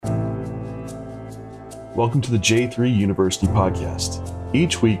Welcome to the J3 University podcast.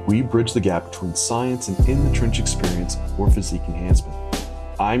 Each week, we bridge the gap between science and in-the-trench experience for physique enhancement.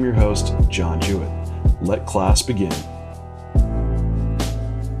 I'm your host, John Jewett. Let class begin.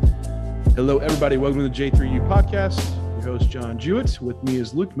 Hello, everybody. Welcome to the J3U podcast. Your host, John Jewett. With me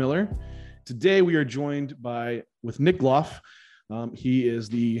is Luke Miller. Today, we are joined with Nick Gloff. He is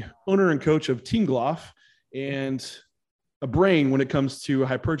the owner and coach of Team Gloff and a brain when it comes to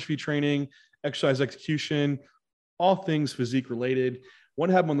hypertrophy training, exercise execution, all things physique related. I want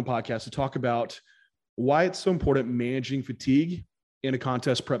to have him on the podcast to talk about why it's so important managing fatigue in a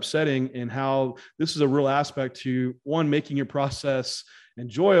contest prep setting and how this is a real aspect to, one, making your process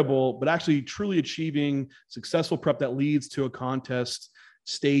enjoyable, but actually truly achieving successful prep that leads to a contest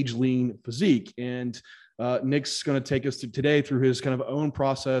stage lean physique. And Nick's going to take us today through his kind of own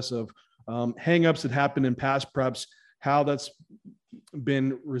process of hangups that happened in past preps, how that's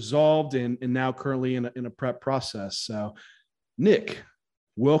been resolved and now currently in a prep process. So Nick,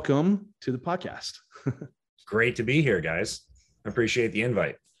 welcome to the podcast. Great to be here, guys. I appreciate the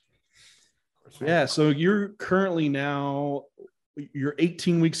invite. Yeah. So you're currently you're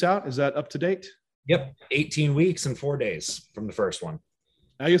 18 weeks out. Is that up to date? Yep. 18 weeks and 4 days from the first one.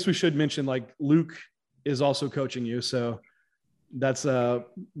 I guess we should mention Luke is also coaching you. So that's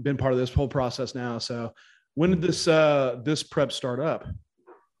been part of this whole process now. So when did this prep start up?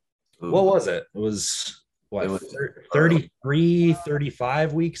 What was it? It was what? It was 33,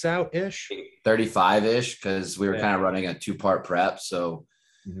 35 weeks out ish. 35-ish, because we were kind of running a two-part prep. So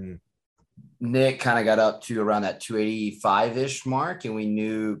Nick kind of got up to around that 285-ish mark, and we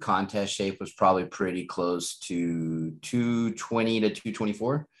knew contest shape was probably pretty close to 220 to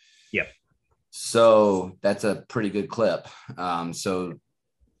 224. Yep. So that's a pretty good clip. So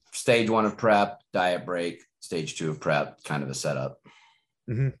stage one of prep, diet break, stage two of prep, kind of a setup.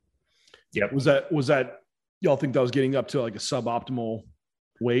 Mm-hmm. Yep. Was that y'all think that was getting up to like a suboptimal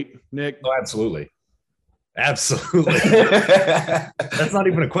weight, Nick? Oh, absolutely. Absolutely. That's not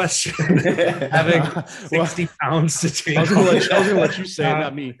even a question. Having 60 pounds to take. I was gonna let you say it,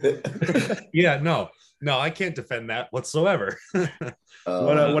 not me. Yeah, no, I can't defend that whatsoever.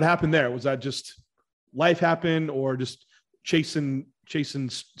 What happened there? Was that just life happened or just chasing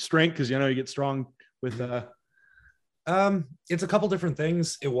strength? Because I know you get strong with it's a couple different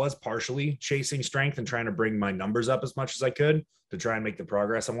things. It was partially chasing strength and trying to bring my numbers up as much as I could to try and make the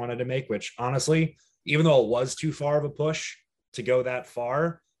progress I wanted to make, which honestly, even though it was too far of a push to go that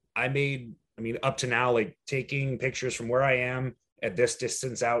far, up to now, like taking pictures from where I am at this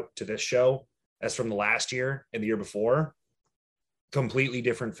distance out to this show as from the last year and the year before, completely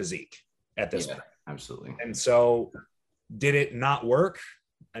different physique at this point. Absolutely. And so did it not work?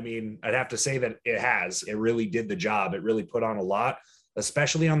 I'd have to say that it has. It really did the job. It really put on a lot,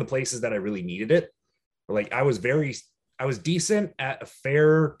 especially on the places that I really needed it. Like I was decent at a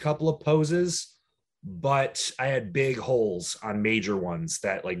fair couple of poses, but I had big holes on major ones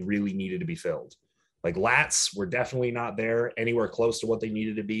that like really needed to be filled. Like lats were definitely not there anywhere close to what they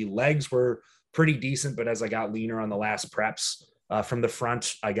needed to be. Legs were pretty decent, but as I got leaner on the last preps from the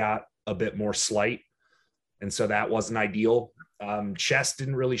front, I got a bit more slight. And so that wasn't ideal. Chest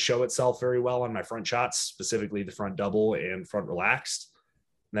didn't really show itself very well on my front shots, specifically the front double and front relaxed.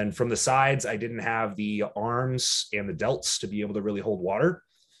 And then from the sides, I didn't have the arms and the delts to be able to really hold water.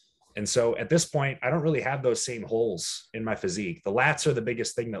 And so at this point, I don't really have those same holes in my physique. The lats are the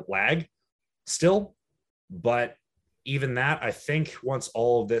biggest thing that lag still, but even that, I think once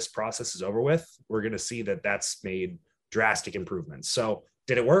all of this process is over with, we're going to see that that's made drastic improvements. So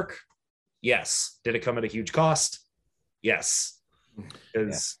did it work? Yes. Did it come at a huge cost? Yes.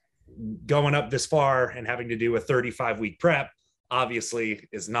 Because going up this far and having to do a 35-week prep obviously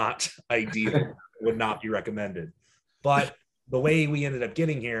is not ideal, would not be recommended. But the way we ended up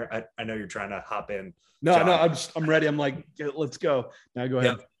getting here, I know you're trying to hop in. No, John. I'm ready. I'm like, let's go. Now go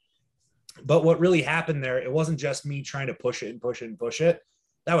ahead. Yep. But what really happened there, it wasn't just me trying to push it and push it and push it.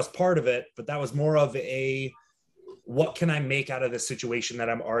 That was part of it, but that was more of what can I make out of this situation that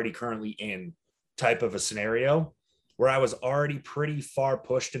I'm already currently in type of a scenario, where I was already pretty far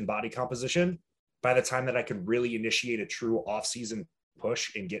pushed in body composition by the time that I could really initiate a true off-season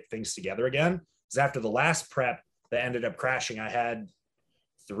push and get things together again. Because after the last prep that ended up crashing, I had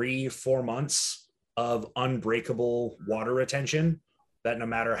 3-4 months of unbreakable water retention that no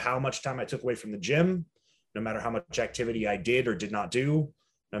matter how much time I took away from the gym, no matter how much activity I did or did not do,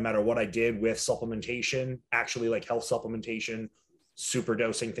 no matter what I did with supplementation, actually like health supplementation, super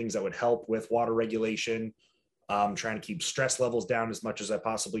dosing, things that would help with water regulation, trying to keep stress levels down as much as I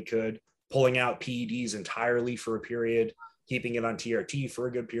possibly could, pulling out PEDs entirely for a period, keeping it on TRT for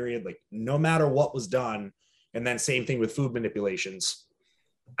a good period, like no matter what was done. And then same thing with food manipulations.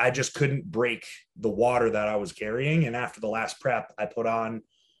 I just couldn't break the water that I was carrying. And after the last prep, I put on,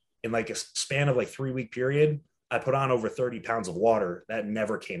 in like a span of like 3-week period, I put on over 30 pounds of water that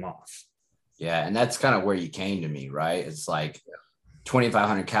never came off. Yeah. And that's kind of where you came to me, right? It's like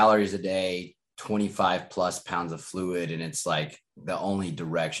 2,500 calories a day, 25 plus pounds of fluid. And it's like the only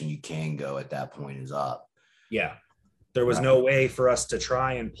direction you can go at that point is up. Yeah. There was no way for us to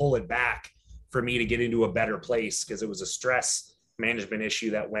try and pull it back for me to get into a better place, because it was a stress management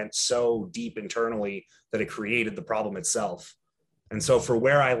issue that went so deep internally that it created the problem itself. And so for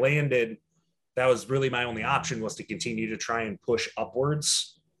where I landed, that was really my only option, was to continue to try and push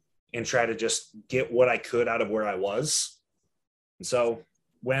upwards and try to just get what I could out of where I was. And so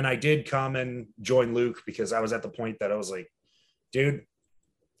when I did come and join Luke, because I was at the point that I was like, dude,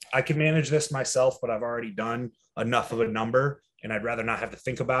 I can manage this myself, but I've already done enough of a number and I'd rather not have to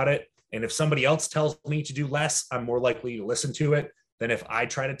think about it. And if somebody else tells me to do less, I'm more likely to listen to it than if I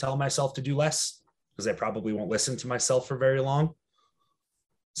try to tell myself to do less, because I probably won't listen to myself for very long.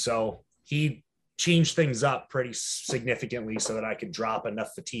 So he changed things up pretty significantly so that I could drop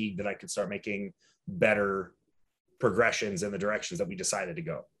enough fatigue that I could start making better progressions in the directions that we decided to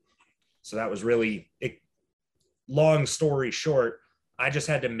go. So that was really it. Long story short, I just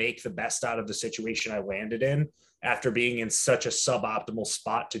had to make the best out of the situation I landed in after being in such a suboptimal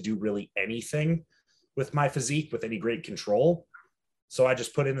spot to do really anything with my physique with any great control. So I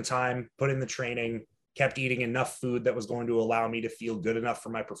just put in the time, put in the training, kept eating enough food that was going to allow me to feel good enough for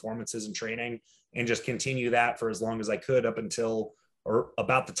my performances and training, and just continue that for as long as I could up until, or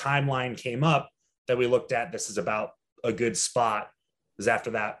about the timeline came up that we looked at. This is about a good spot. Is after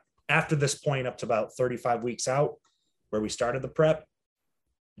that, after this point, up to about 35 weeks out where we started the prep,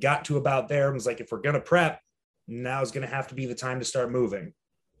 got to about there and was like, if we're going to prep, now is going to have to be the time to start moving.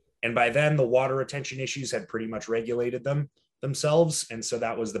 And by then the water retention issues had pretty much regulated themselves. And so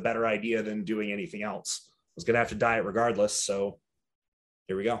that was the better idea than doing anything else. I was going to have to diet regardless. So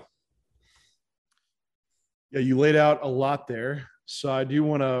here we go. Yeah, you laid out a lot there. So I do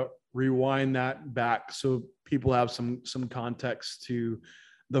want to rewind that back so people have some context to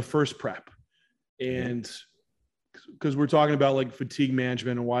the first prep. And because we're talking about like fatigue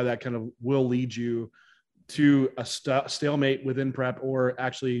management and why that kind of will lead you to a stalemate within prep or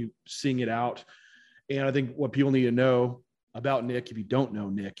actually seeing it out. And I think what people need to know about Nick, if you don't know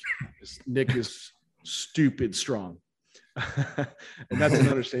Nick, is Nick is stupid strong. And that's an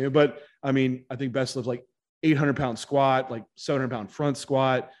understatement. But I mean, I think best lift like 800-pound squat, like 700-pound front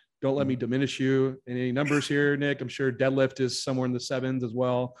squat. Don't let me diminish you in any numbers here, Nick. I'm sure deadlift is somewhere in the 7s as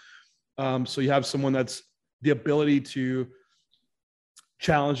well. So you have someone that's the ability to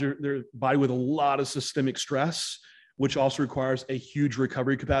challenge their body with a lot of systemic stress, which also requires a huge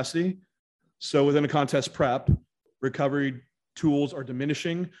recovery capacity. So within a contest prep, recovery tools are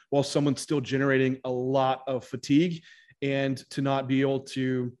diminishing while someone's still generating a lot of fatigue. And to not be able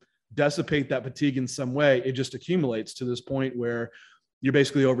to dissipate that fatigue in some way, it just accumulates to this point where you're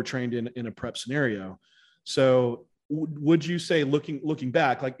basically overtrained in a prep scenario. So would you say, looking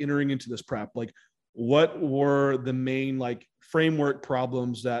back, like entering into this prep, like what were the main like framework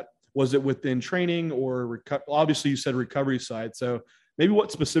problems? That was it within training or obviously you said recovery side. So maybe what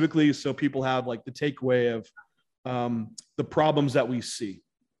specifically, so people have like the takeaway of the problems that we see.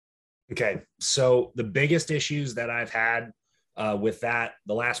 Okay. So the biggest issues that I've had with that,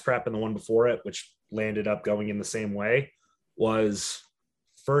 the last prep and the one before it, which landed up going in the same way, was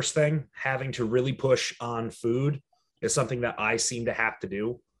first thing, having to really push on food is something that I seem to have to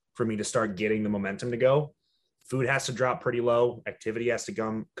do for me to start getting the momentum to go. Food has to drop pretty low. Activity has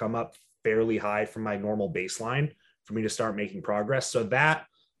to come up fairly high from my normal baseline for me to start making progress. So that,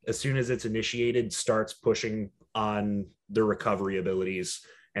 as soon as it's initiated, starts pushing on the recovery abilities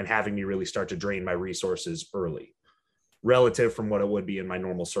and having me really start to drain my resources early relative from what it would be in my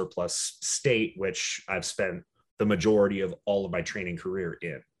normal surplus state, which I've spent the majority of all of my training career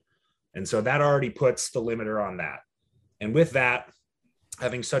in. And so that already puts the limiter on that. And with that,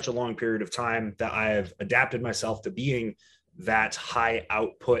 having such a long period of time that I have adapted myself to being that high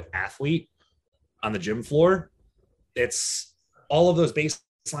output athlete on the gym floor, it's all of those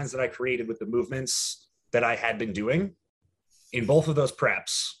baselines that I created with the movements that I had been doing in both of those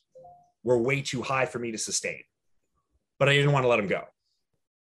preps were way too high for me to sustain, but I didn't want to let them go.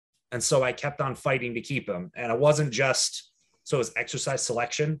 And so I kept on fighting to keep them. And it wasn't just, so it was exercise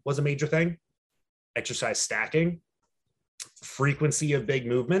selection was a major thing, exercise stacking, frequency of big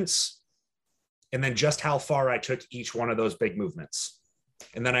movements, and then just how far I took each one of those big movements.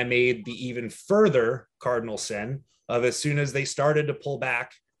 And then I made the even further cardinal sin of as soon as they started to pull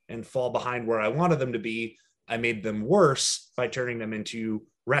back and fall behind where I wanted them to be, I made them worse by turning them into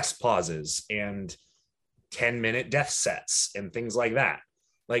rest pauses and 10-minute death sets and things like that.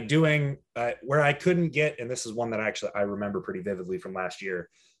 Like doing where I couldn't get, and this is one that actually I remember pretty vividly from last year.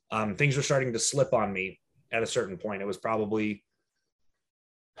 Things were starting to slip on me at a certain point. It was probably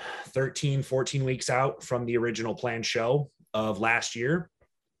 13, 14 weeks out from the original planned show of last year.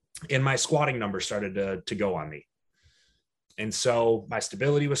 And my squatting numbers started to go on me. And so my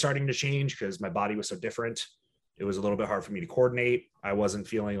stability was starting to change because my body was so different. It was a little bit hard for me to coordinate. I wasn't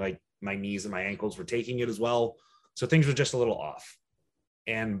feeling like my knees and my ankles were taking it as well. So things were just a little off.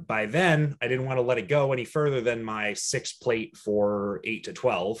 And by then I didn't want to let it go any further than my 6 plate for 8 to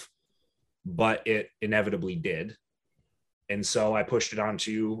 12, but it inevitably did. And so I pushed it on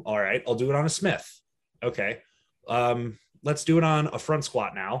to, all right, I'll do it on a Smith. Okay. Let's do it on a front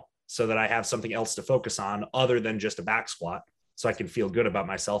squat now so that I have something else to focus on other than just a back squat. So I can feel good about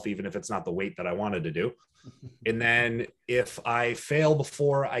myself, even if it's not the weight that I wanted to do. And then if I fail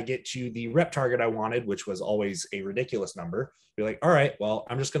before I get to the rep target I wanted, which was always a ridiculous number, be like, all right, well,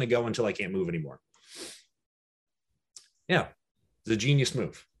 I'm just going to go until I can't move anymore. Yeah, it's a genius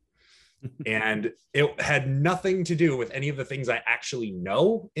move. And it had nothing to do with any of the things I actually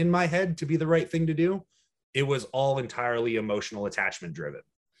know in my head to be the right thing to do. It was all entirely emotional attachment driven,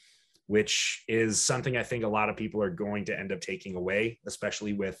 which is something I think a lot of people are going to end up taking away,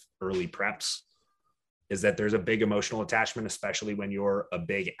 especially with early preps, is that there's a big emotional attachment, especially when you're a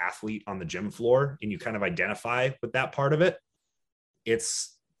big athlete on the gym floor and you kind of identify with that part of it.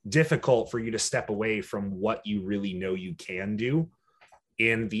 It's difficult for you to step away from what you really know you can do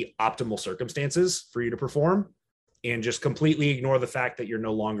in the optimal circumstances for you to perform, and just completely ignore the fact that you're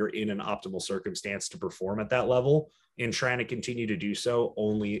no longer in an optimal circumstance to perform at that level, and trying to continue to do so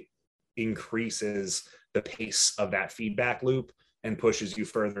only increases the pace of that feedback loop and pushes you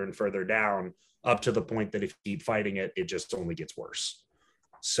further and further down, up to the point that if you keep fighting it, it just only gets worse.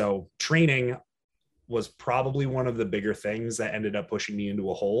 So training was probably one of the bigger things that ended up pushing me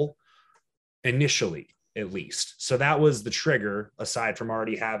into a hole initially, at least. So that was the trigger, aside from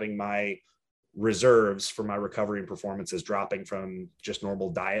already having my reserves for my recovery and performances dropping from just normal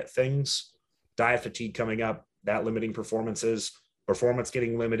diet things, diet fatigue coming up, that limiting performances, performance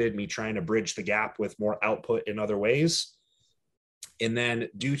getting limited, me trying to bridge the gap with more output in other ways. And then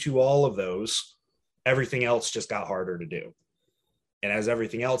due to all of those, everything else just got harder to do. And as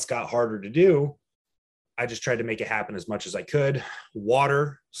everything else got harder to do, I just tried to make it happen as much as I could.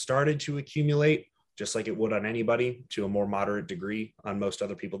 Water started to accumulate, just like it would on anybody, to a more moderate degree on most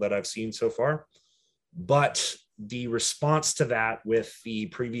other people that I've seen so far. But the response to that with the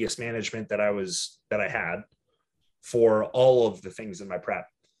previous management that I had for all of the things in my prep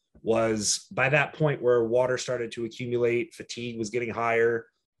was, by that point where water started to accumulate, fatigue was getting higher,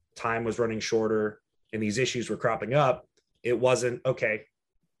 time was running shorter, and these issues were cropping up, it wasn't, okay,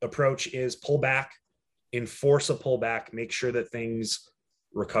 approach is pull back, enforce a pullback, make sure that things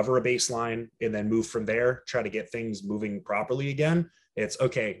recover a baseline, and then move from there, try to get things moving properly again. It's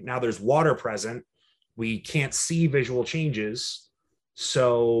okay, now there's water present, we can't see visual changes,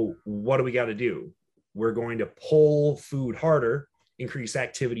 so what do we got to do? We're going to pull food harder, increase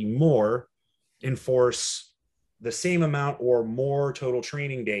activity more, enforce the same amount or more total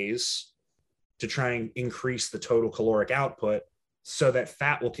training days to try and increase the total caloric output, so that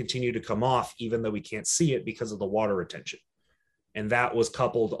fat will continue to come off even though we can't see it because of the water retention. And that was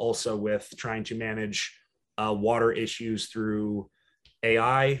coupled also with trying to manage water issues through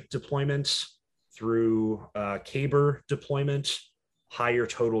AI deployment, through CABR deployment, higher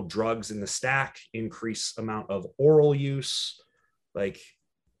total drugs in the stack, increase amount of oral use, like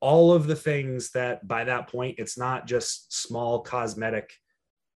all of the things that by that point, it's not just small cosmetic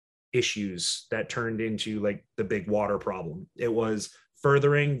issues that turned into like the big water problem. It was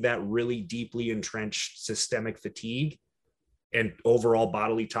furthering that really deeply entrenched systemic fatigue and overall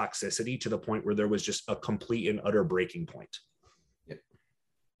bodily toxicity to the point where there was just a complete and utter breaking point. Yep.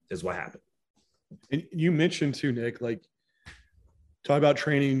 Is what happened. And you mentioned too, Nick, like talk about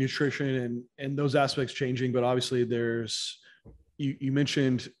training, nutrition, and those aspects changing, but obviously there's, you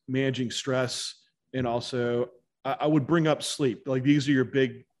mentioned managing stress, and also I would bring up sleep. Like these are your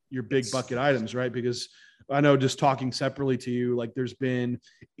big bucket items, right? Because I know just talking separately to you, like there's been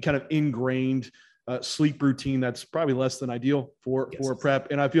kind of ingrained sleep routine that's probably less than ideal for a prep.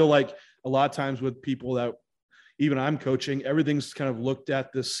 And I feel like a lot of times with people that even I'm coaching, everything's kind of looked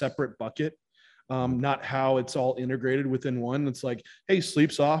at this separate bucket, not how it's all integrated within one. It's like, hey,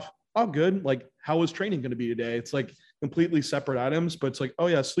 sleep's off. Oh, good. Like, how was training going to be today? It's like, completely separate items, but it's like, oh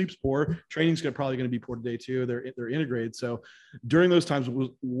yeah, sleep's poor, training's probably going to be poor today too. They're integrated. So during those times,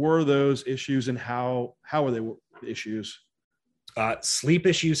 were those issues, and how were they issues? Sleep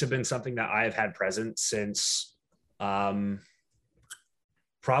issues have been something that I have had present since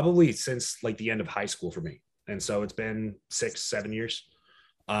probably since like the end of high school for me. And so it's been 6-7 years.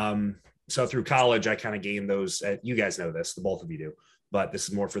 So through college, I kind of gained those. You guys know this, the both of you do, but this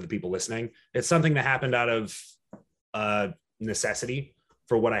is more for the people listening. It's something that happened out of necessity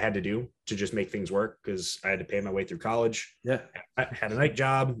for what I had to do to just make things work, because I had to pay my way through college. Yeah, I had a night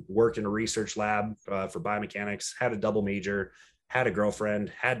job, worked in a research lab for biomechanics, had a double major, had a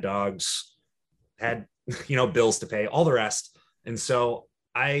girlfriend, had dogs, had bills to pay, all the rest. And so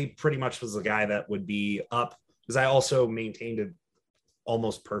I pretty much was the guy that would be up, because I also maintained an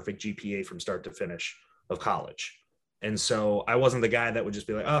almost perfect GPA from start to finish of college. And so I wasn't the guy that would just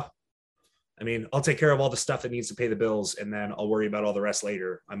be like, oh, I mean, I'll take care of all the stuff that needs to pay the bills, and then I'll worry about all the rest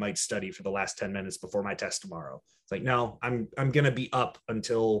later. I might study for the last 10 minutes before my test tomorrow. It's like, no, I'm going to be up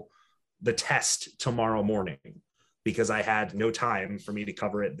until the test tomorrow morning, because I had no time for me to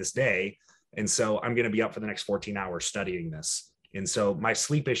cover it this day. And so I'm going to be up for the next 14 hours studying this. And so my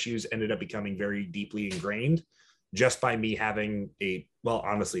sleep issues ended up becoming very deeply ingrained just by me having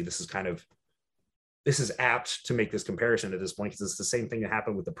honestly, this is apt to make this comparison at this point, because it's the same thing that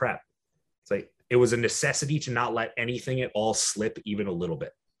happened with the prep. It's like, it was a necessity to not let anything at all slip even a little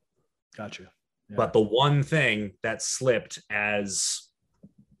bit. Gotcha. Yeah. But the one thing that slipped as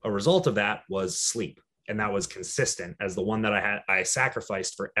a result of that was sleep. And that was consistent as the one that I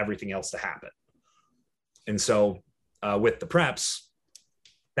sacrificed for everything else to happen. And so with the preps,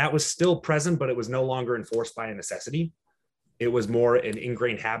 that was still present, but it was no longer enforced by a necessity. It was more an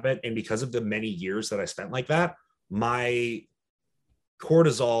ingrained habit. And because of the many years that I spent like that, my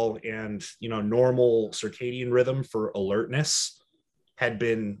cortisol and, normal circadian rhythm for alertness had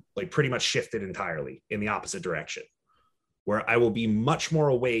been like pretty much shifted entirely in the opposite direction, where I will be much more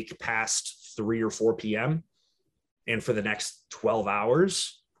awake past 3 or 4 p.m. and for the next 12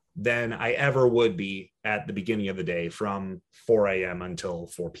 hours than I ever would be at the beginning of the day from 4 a.m. until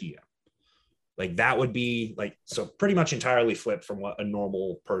 4 p.m. Like that would be like, so pretty much entirely flipped from what a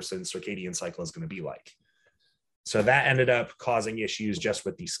normal person's circadian cycle is going to be like. So that ended up causing issues just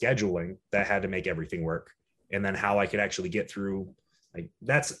with the scheduling that had to make everything work. And then how I could actually get through, like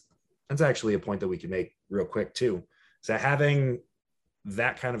that's actually a point that we can make real quick too. So having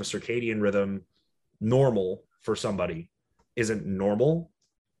that kind of a circadian rhythm normal for somebody isn't normal.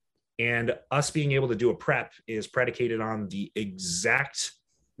 And us being able to do a prep is predicated on the exact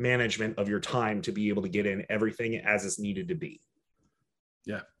management of your time to be able to get in everything as it's needed to be.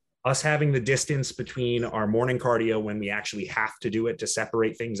 Yeah. Us having the distance between our morning cardio when we actually have to do it to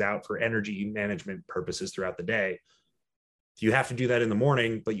separate things out for energy management purposes throughout the day. You have to do that in the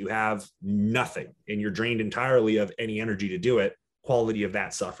morning, but you have nothing and you're drained entirely of any energy to do it. Quality of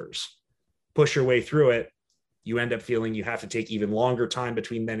that suffers. Push your way through it. You end up feeling you have to take even longer time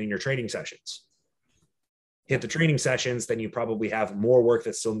between then and your training sessions. Hit the training sessions, then you probably have more work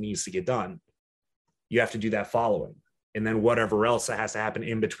that still needs to get done. You have to do that following. And then whatever else that has to happen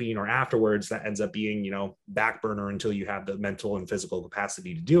in between or afterwards, that ends up being, back burner until you have the mental and physical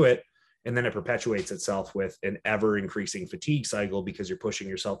capacity to do it. And then it perpetuates itself with an ever increasing fatigue cycle because you're pushing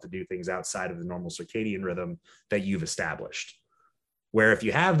yourself to do things outside of the normal circadian rhythm that you've established. Where if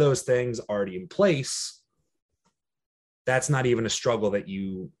you have those things already in place, that's not even a struggle that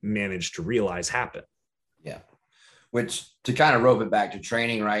you manage to realize happen. Yeah. Which, to kind of rope it back to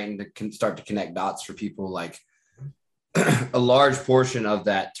training, right, and to start to connect dots for people, like a large portion of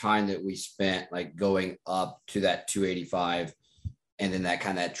that time that we spent like going up to that 285 and then that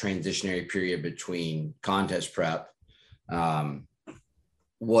kind of that transitionary period between contest prep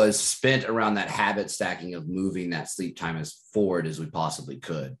was spent around that habit stacking of moving that sleep time as forward as we possibly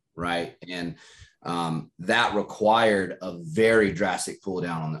could. Right. And that required a very drastic pull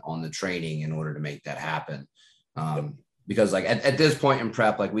down on the training in order to make that happen. Because like at this point in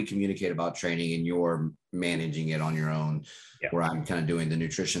prep, like we communicate about training and you're managing it on your own, where I'm kind of doing the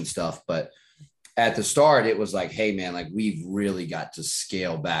nutrition stuff. But at the start, it was like, hey man, like we've really got to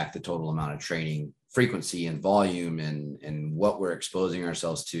scale back the total amount of training frequency and volume and what we're exposing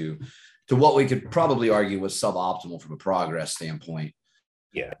ourselves to what we could probably argue was suboptimal from a progress standpoint.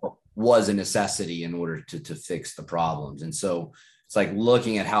 Yeah. Was a necessity in order to fix the problems. And so it's like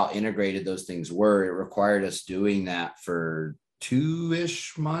looking at how integrated those things were. It required us doing that for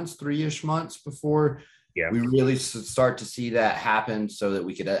 3-ish months before we really start to see that happen so that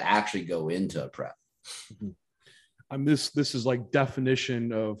we could actually go into a prep. This is like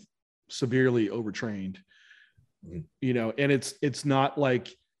definition of severely overtrained. you know, and it's not like,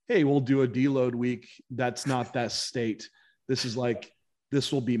 hey, we'll do a deload week. That's not that state. This is like,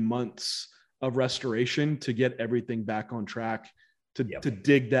 this will be months of restoration to get everything back on track, to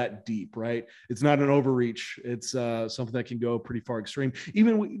dig that deep, right? It's not an overreach. It's something that can go pretty far extreme.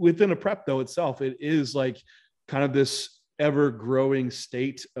 Even within a prep though itself, it is like kind of this ever growing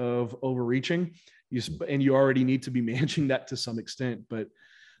state of overreaching. And you already need to be managing that to some extent. But,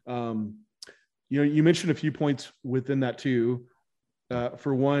 you know, you mentioned a few points within that too.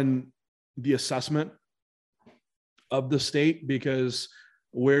 For one, the assessment of the state, because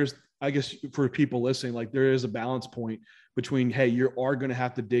I guess for people listening, like there is a balance point between, hey, you are going to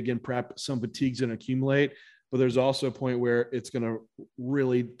have to dig in prep, some fatigue's going to accumulate, but there's also a point where it's going to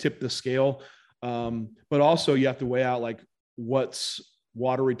really tip the scale. But also you have to weigh out like what's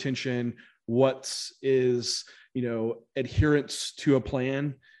water retention, is, you know, adherence to a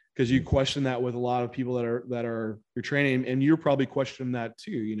plan. Because you question that with a lot of people that are you're training, and you're probably questioning that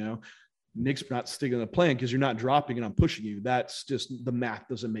too. You know, Nick's not sticking to the plan because you're not dropping and I'm pushing you. That's just, the math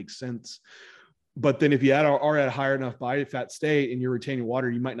doesn't make sense. But then if you are at a higher enough body fat state and you're retaining water,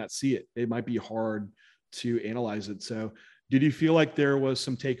 you might not see it. It might be hard to analyze it. So did you feel like there was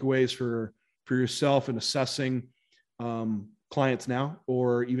some takeaways for yourself in assessing clients now,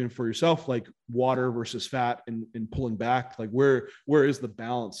 or even for yourself, like water versus fat and pulling back? Like where is the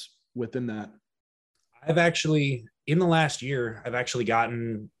balance within that? I've actually, in the last year, I've actually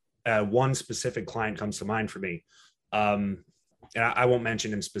gotten one specific client comes to mind for me. And I won't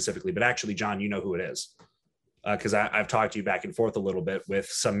mention him specifically, but actually, John, you know who it is. Because I've talked to you back and forth a little bit with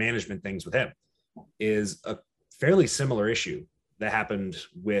some management things with him. Is a fairly similar issue that happened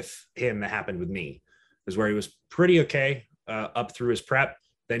with him that happened with me. Is where he was pretty okay up through his prep.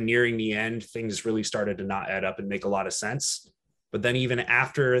 Then nearing the end, things really started to not add up and make a lot of sense. But then even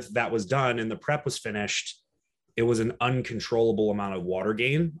after that was done and the prep was finished, it was an uncontrollable amount of water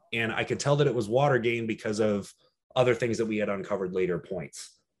gain. And I could tell that it was water gain because of other things that we had uncovered later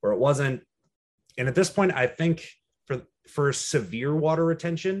points where it wasn't. And at this point, I think for severe water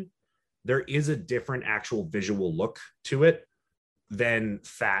retention, there is a different actual visual look to it than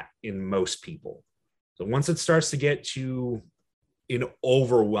fat in most people. So once it starts to get to an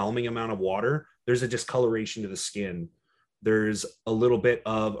overwhelming amount of water, there's a discoloration to the skin. There's a little bit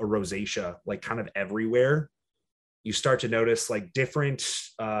of a rosacea, like kind of everywhere. You start to notice like different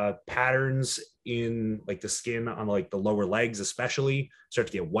patterns in like the skin on like the lower legs, especially start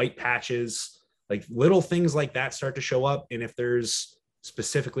to get white patches, like little things like that start to show up. And if there's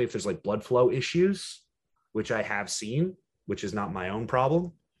like blood flow issues, which I have seen, which is not my own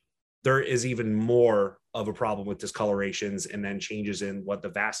problem, there is even more of a problem with discolorations and then changes in what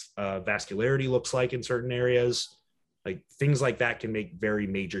the vascularity looks like in certain areas. Like things like that can make very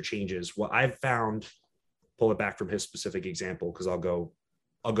major changes. What I've found, pull it back from his specific example, because I'll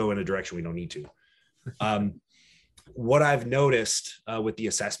go in a direction we don't need to. What I've noticed with the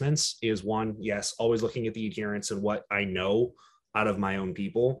assessments is one, yes, always looking at the adherence and what I know out of my own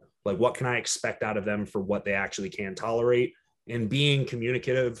people, like what can I expect out of them for what they actually can tolerate, and being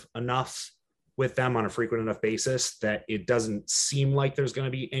communicative enough with them on a frequent enough basis that it doesn't seem like there's going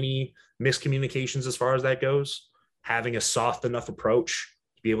to be any miscommunications as far as that goes. Having a soft enough approach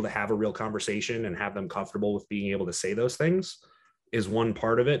to be able to have a real conversation and have them comfortable with being able to say those things is one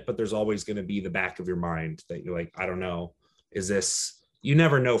part of it. But there's always going to be the back of your mind that you're like, I don't know, you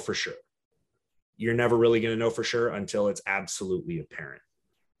never know for sure. You're never really going to know for sure until it's absolutely apparent.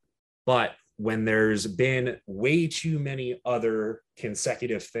 But when there's been way too many other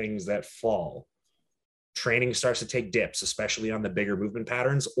consecutive things that fall, training starts to take dips, especially on the bigger movement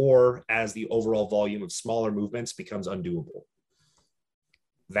patterns, or as the overall volume of smaller movements becomes undoable.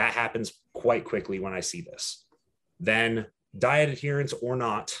 That happens quite quickly when I see this. Then diet adherence or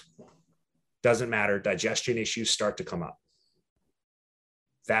not, doesn't matter. Digestion issues start to come up.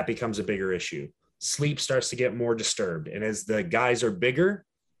 That becomes a bigger issue. Sleep starts to get more disturbed. And as the guys are bigger,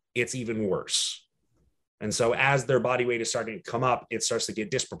 it's even worse. And so as their body weight is starting to come up, it starts to get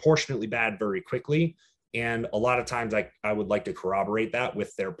disproportionately bad very quickly. And a lot of times I would like to corroborate that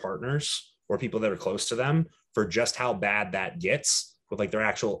with their partners or people that are close to them for just how bad that gets with like their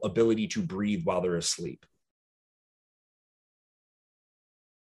actual ability to breathe while they're asleep.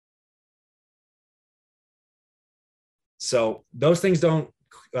 So those things don't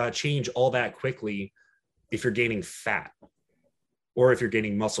change all that quickly if you're gaining fat or if you're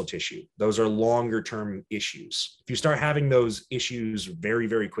gaining muscle tissue. Those are longer term issues. If you start having those issues very,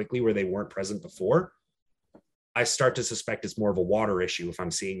 very quickly where they weren't present before, I start to suspect it's more of a water issue if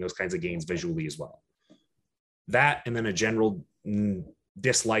I'm seeing those kinds of gains visually as well. That, and then a general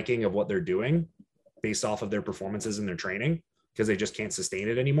disliking of what they're doing based off of their performances in their training because they just can't sustain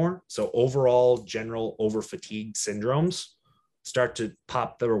it anymore. So overall general over fatigue syndromes start to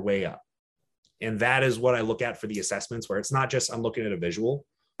pop their way up. And that is what I look at for the assessments, where it's not just I'm looking at a visual.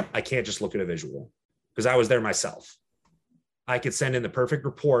 I can't just look at a visual because I was there myself. I could send in the perfect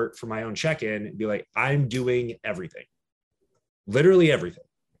report for my own check-in and be like, I'm doing everything, literally everything.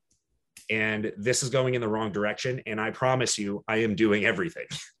 And this is going in the wrong direction. And I promise you, I am doing everything.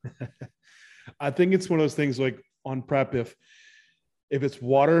 I think it's one of those things like on prep, if it's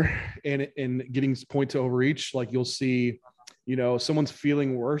water and getting point to overreach, like you'll see, someone's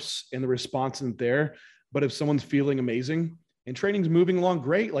feeling worse and the response isn't there. But if someone's feeling amazing and training's moving along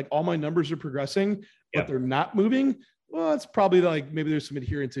great, like all my numbers are progressing, but they're not moving, well, it's probably like maybe there's some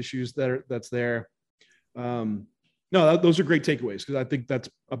adherence issues that's there. No, those are great takeaways, because I think that's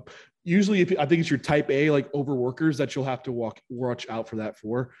usually I think it's your type A, like overworkers, that you'll have to watch out for that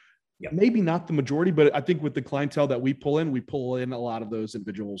for. Yep. Maybe not the majority, but I think with the clientele that we pull in a lot of those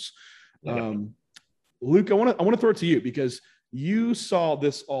individuals. Luke, I want to throw it to you, because you saw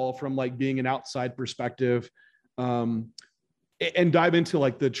this all from like being an outside perspective, and dive into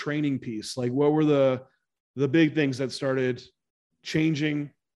like the training piece. Like, what were the big things that started changing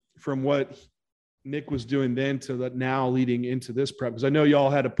from what Nick was doing then to that now leading into this prep? Because I know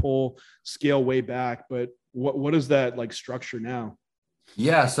y'all had to pull scale way back, but what is that like structure now?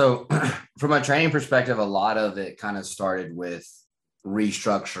 Yeah. So from a training perspective, a lot of it kind of started with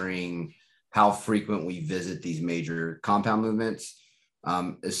restructuring how frequent we visit these major compound movements,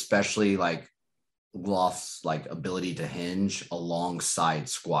 especially like Gloff's like ability to hinge alongside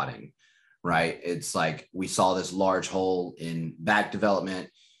squatting, right? It's like we saw this large hole in back development,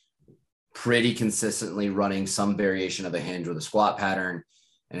 pretty consistently running some variation of a hinge with a squat pattern.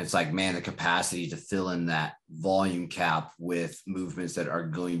 And it's like, man, the capacity to fill in that volume cap with movements that are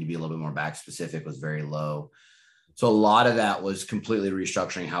going to be a little bit more back specific was very low. So a lot of that was completely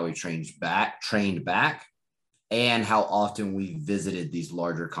restructuring how we trained back and how often we visited these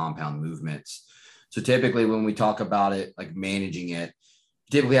larger compound movements. So typically when we talk about it, like managing it,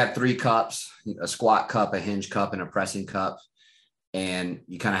 typically have 3 cups, a squat cup, a hinge cup, and a pressing cup. And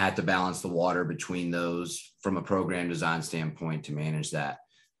you kind of have to balance the water between those from a program design standpoint to manage that.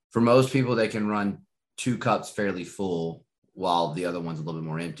 For most people, they can run 2 cups fairly full while the other one's a little bit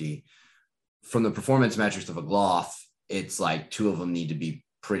more empty. From the performance metrics of a Gloff, it's like 2 of them need to be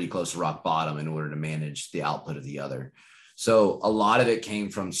pretty close to rock bottom in order to manage the output of the other. So a lot of it came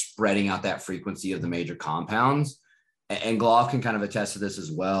from spreading out that frequency of the major compounds. And Gloff can kind of attest to this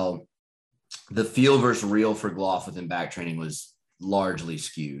as well. The feel versus real for Gloff within back training was largely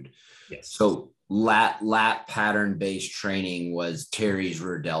skewed. Yes. So lat pattern based training was Terry's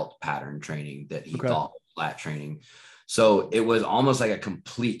rear delt pattern training that he thought was lat training. So it was almost like a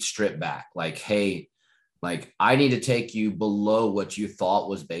complete strip back. Like, hey, like I need to take you below what you thought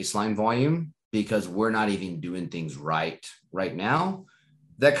was baseline volume because we're not even doing things right now.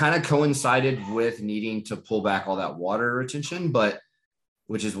 That kind of coincided with needing to pull back all that water retention,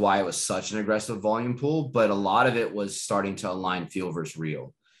 which is why it was such an aggressive volume pull. But a lot of it was starting to align feel versus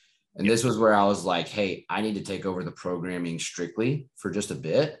real. And this was where I was like, hey, I need to take over the programming strictly for just a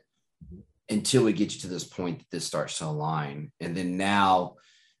bit until we get you to this point that this starts to align. And then now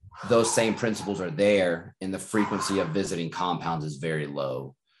those same principles are there and the frequency of visiting compounds is very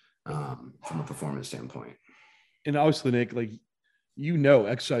low from a performance standpoint. And obviously, Nick, like,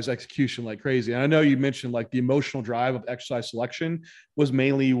 exercise execution like crazy. And I know you mentioned like the emotional drive of exercise selection was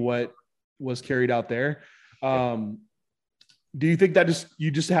mainly what was carried out there. Do you think that you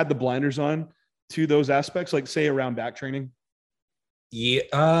just had the blinders on to those aspects, like say around back training? Yeah.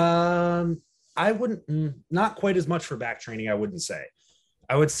 I wouldn't, not quite as much for back training. I wouldn't say.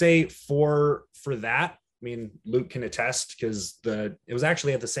 I would say for that, I mean, Luke can attest because it was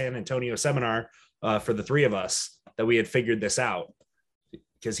actually at the San Antonio seminar for the 3 of us that we had figured this out,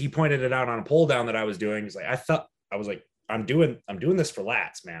 because he pointed it out on a pull down that I was doing. He's like, I was like, I'm doing this for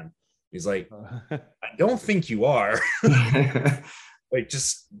lats, man. He's like, I don't think you are. Like,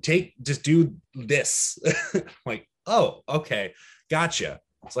 just do this. Like, oh, okay. Gotcha.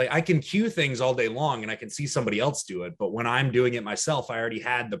 It's like, I can cue things all day long and I can see somebody else do it. But when I'm doing it myself, I already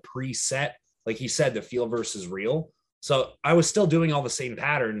had the preset, like he said, the feel versus real. So I was still doing all the same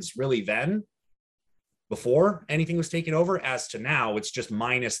patterns really then before anything was taken over, as to now it's just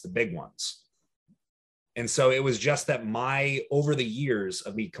minus the big ones. And so it was just that over the years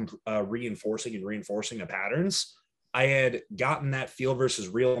of me reinforcing the patterns, I had gotten that feel versus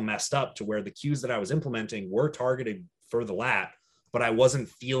real messed up to where the cues that I was implementing were targeted for the lat, but I wasn't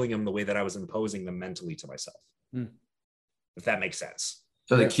feeling them the way that I was imposing them mentally to myself. If that makes sense.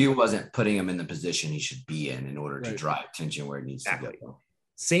 So the cue wasn't putting him in the position he should be in order to Right. drive tension where it needs to go.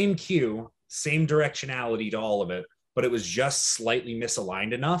 Same cue, same directionality to all of it, but it was just slightly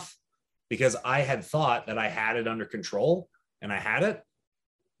misaligned enough because I had thought that I had it under control and I had it.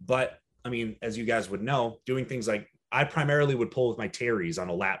 But I mean, as you guys would know, doing things like I primarily would pull with my Terry's on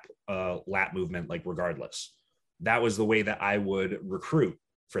a lat movement, like regardless. That was the way that I would recruit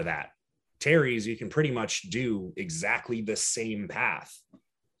for that. Terry's, you can pretty much do exactly the same path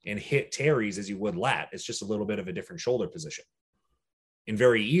and hit Terry's as you would lat. It's just a little bit of a different shoulder position. And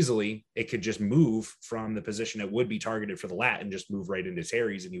very easily, it could just move from the position it would be targeted for the lat and just move right into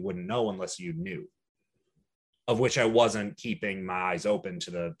Terry's, and you wouldn't know unless you knew. Of which I wasn't keeping my eyes open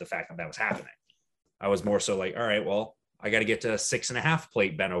to the fact that was happening. I was more so like, all right, well, I got to get to 6.5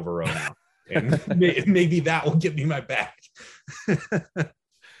 plate bent over row now. And maybe that will get me my back.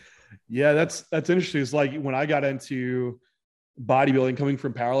 Yeah, that's interesting. It's like when I got into bodybuilding, coming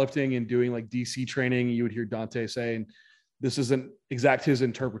from powerlifting and doing like DC training, you would hear Dante saying, this isn't exact his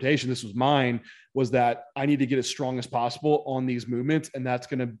interpretation, this was mine, was that I need to get as strong as possible on these movements, and that's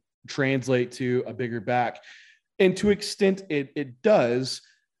going to translate to a bigger back. And to extent it does.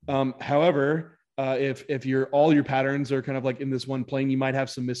 However, if all your patterns are kind of like in this one plane, you might have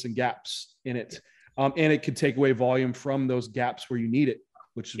some missing gaps in it. And it could take away volume from those gaps where you need it,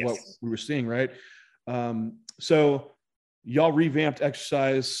 which is what we were seeing, right? So y'all revamped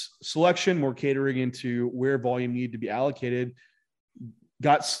exercise selection, more catering into where volume needed to be allocated,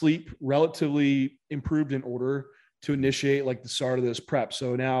 got sleep relatively improved in order to initiate like the start of this prep.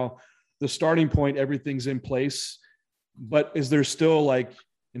 So now the starting point, everything's in place, but is there still like,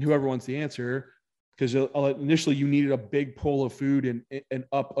 and whoever wants the answer, because initially you needed a big pull of food and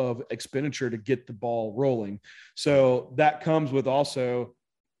up of expenditure to get the ball rolling. So that comes with also,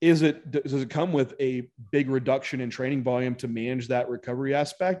 does it come with a big reduction in training volume to manage that recovery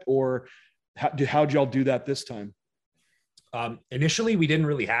aspect, or how'd y'all do that this time? Initially, we didn't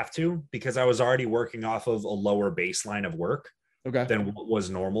really have to, because I was already working off of a lower baseline of work than what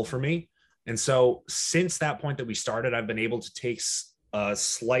was normal for me. And so since that point that we started, I've been able to take a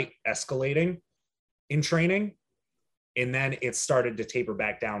slight escalating in training, and then it started to taper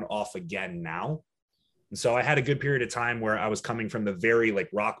back down off again now. And so I had a good period of time where I was coming from the very like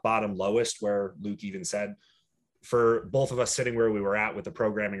rock bottom lowest, where Luke even said, for both of us sitting where we were at with the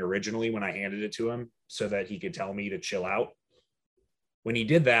programming originally when I handed it to him so that he could tell me to chill out. When he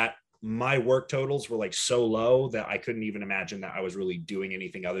did that, my work totals were like so low that I couldn't even imagine that I was really doing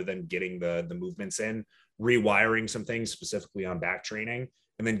anything other than getting the movements in, rewiring some things specifically on back training,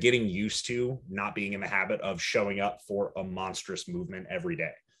 and then getting used to not being in the habit of showing up for a monstrous movement every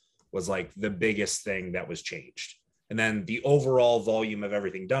day was like the biggest thing that was changed. And then the overall volume of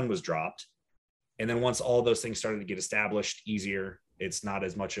everything done was dropped. And then once all those things started to get established easier, it's not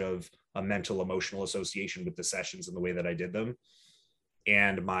as much of a mental, emotional association with the sessions and the way that I did them.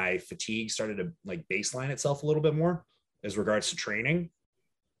 And my fatigue started to like baseline itself a little bit more as regards to training.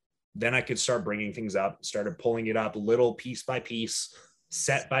 Then I could start bringing things up, started pulling it up little piece by piece,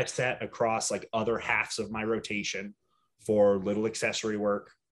 set by set across like other halves of my rotation for little accessory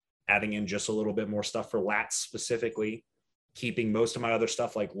work, adding in just a little bit more stuff for lats specifically, keeping most of my other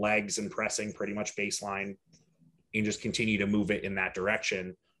stuff like legs and pressing pretty much baseline, and just continue to move it in that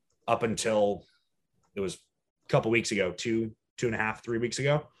direction up until it was a couple weeks ago, 2.5, 3 weeks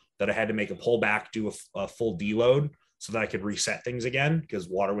ago, that I had to make a pullback, do a full deload so that I could reset things again, because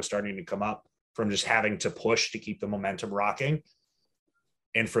water was starting to come up from just having to push to keep the momentum rocking.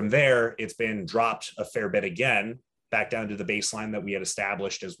 And from there, it's been dropped a fair bit again, back down to the baseline that we had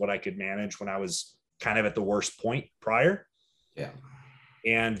established as what I could manage when I was kind of at the worst point prior. Yeah.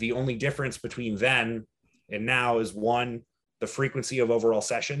 And the only difference between then and now is one, the frequency of overall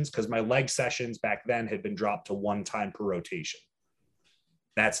sessions, because my leg sessions back then had been dropped to 1 time per rotation.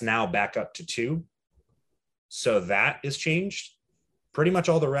 That's now back up to 2. So that is changed. Pretty much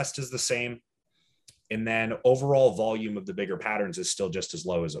all the rest is the same. And then overall volume of the bigger patterns is still just as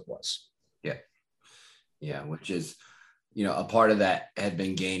low as it was. Yeah. Yeah. Which is, a part of that had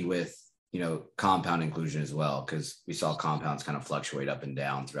been gained with, compound inclusion as well, because we saw compounds kind of fluctuate up and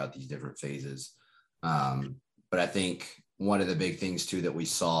down throughout these different phases. But I think one of the big things too that we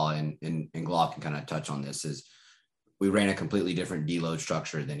saw, and Glock can kind of touch on this, is we ran a completely different deload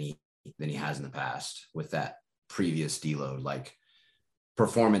structure than he has in the past with that previous deload. Like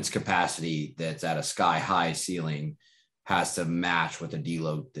performance capacity that's at a sky high ceiling has to match with a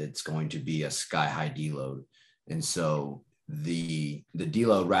deload that's going to be a sky high deload. And so the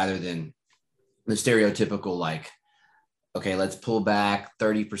deload, rather than the stereotypical like okay, let's pull back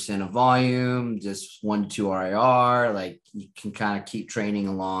 30% of volume, just 1 to 2 RIR. Like you can kind of keep training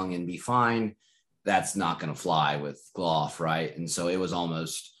along and be fine. That's not going to fly with Gloff, right? And so it was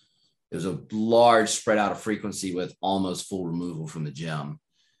a large spread out of frequency with almost full removal from the gym.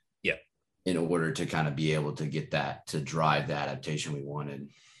 Yeah. In order to kind of be able to get that, to drive the adaptation we wanted.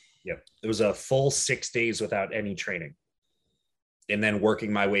 Yep. It was a full 6 days without any training. And then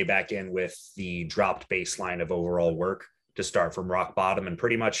working my way back in with the dropped baseline of overall work to start from rock bottom and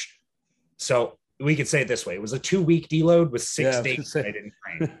pretty much. So we could say it this way. It was a 2-week deload with 6 days I didn't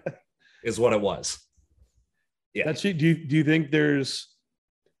train is what it was. Yeah. That's do you think there's,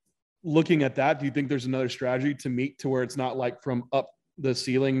 looking at that, do you think there's another strategy to meet to where it's not like from up the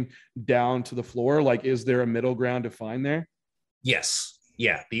ceiling down to the floor? Like, is there a middle ground to find there? Yes.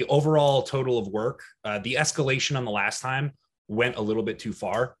 Yeah. The overall total of work, the escalation on the last time went a little bit too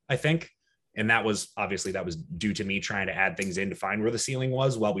far, I think. And that was due to me trying to add things in to find where the ceiling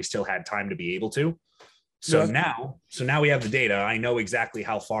was while we still had time to be able to. So now we have the data. I know exactly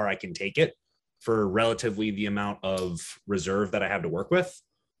how far I can take it for relatively the amount of reserve that I have to work with.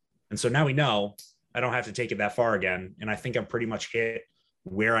 And so now we know I don't have to take it that far again. And I think I'm pretty much hit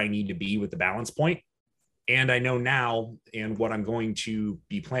where I need to be with the balance point. And I know now, and what I'm going to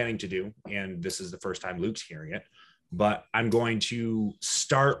be planning to do, and this is the first time Luke's hearing it, but I'm going to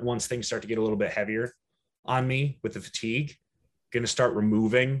start, once things start to get a little bit heavier on me with the fatigue, going to start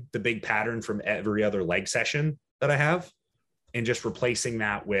removing the big pattern from every other leg session that I have and just replacing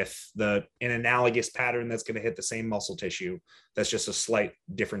that with an analogous pattern that's going to hit the same muscle tissue. That's just a slight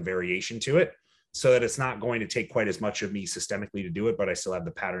different variation to it, so that it's not going to take quite as much of me systemically to do it, but I still have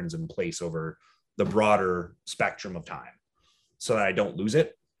the patterns in place over the broader spectrum of time so that I don't lose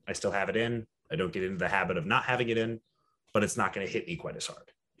it. I still have it in. I don't get into the habit of not having it in, but it's not going to hit me quite as hard.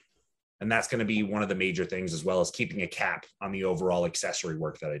 And that's going to be one of the major things, as well as keeping a cap on the overall accessory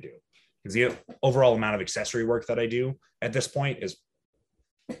work that I do. Because the overall amount of accessory work that I do at this point is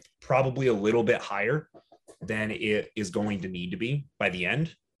probably a little bit higher than it is going to need to be by the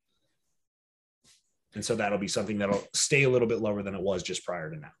end. And so that'll be something that'll stay a little bit lower than it was just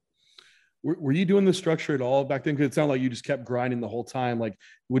prior to now. Were you doing the structure at all back then? Because it sounded like you just kept grinding the whole time. Like,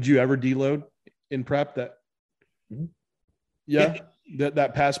 would you ever deload in prep? That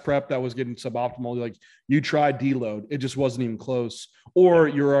past prep that was getting suboptimal, like you tried deload, it just wasn't even close, or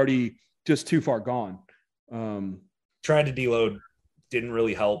you're already just too far gone. Tried to deload, didn't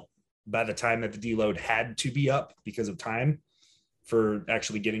really help. By the time that the deload had to be up because of time for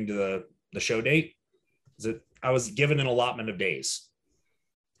actually getting to the show date, I was given an allotment of days.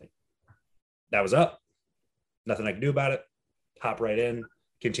 That was up. Nothing I could do about it. Hop right in,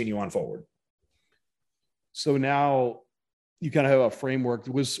 continue on forward. So now you kind of have a framework.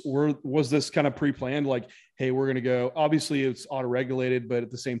 Was this kind of pre-planned? Like, hey, we're going to go, obviously it's auto-regulated, but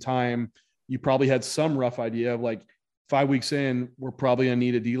at the same time, you probably had some rough idea of like 5 weeks in, we're probably going to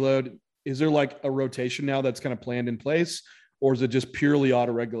need a deload. Is there like a rotation now that's kind of planned in place, or is it just purely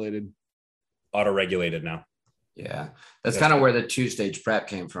auto-regulated? Auto-regulated now. Yeah. That's kind of where the 2-stage prep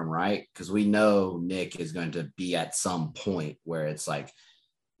came from, right? Because we know Nick is going to be at some point where it's like,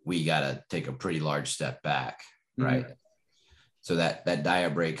 we got to take a pretty large step back, right? Mm-hmm. So that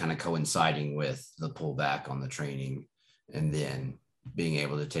diet break kind of coinciding with the pullback on the training and then being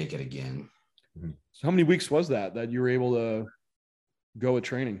able to take it again. So how many weeks was that you were able to go with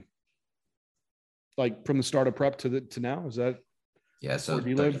training? Like from the start of prep to now? Is that? Yeah. So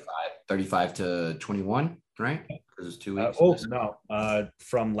 35 to 21, right? Because it's 2 weeks.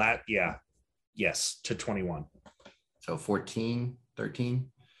 From yes, to 21. So 14,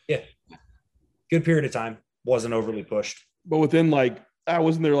 13. Yeah. Good period of time. Wasn't overly pushed. But within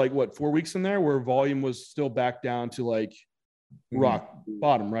wasn't there 4 weeks in there where volume was still back down to like rock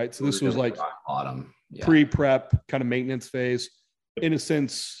bottom, right? So this was like rock bottom, pre-prep kind of maintenance phase, in a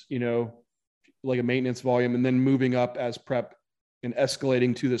sense, like a maintenance volume, and then moving up as prep and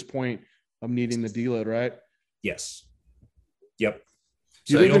escalating to this point of needing the deload, right? Yes. Yep.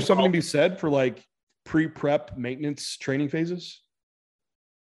 Do you think there's something to be said for like pre-prep maintenance training phases?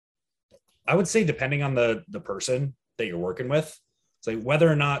 I would say depending on the person that you're working with, it's like whether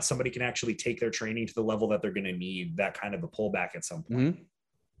or not somebody can actually take their training to the level that they're going to need that kind of a pullback at some point. Mm-hmm.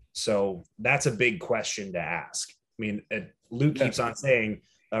 So that's a big question to ask. I mean, Luke keeps on saying,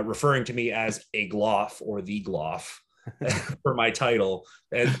 referring to me as a Gloff or the Gloff for my title,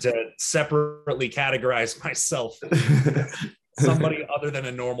 and to separately categorize myself somebody other than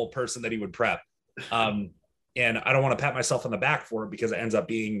a normal person that he would prep. And I don't want to pat myself on the back for it because it ends up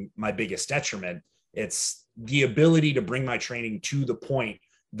being my biggest detriment. It's the ability to bring my training to the point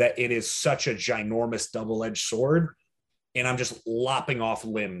that it is such a ginormous double-edged sword and I'm just lopping off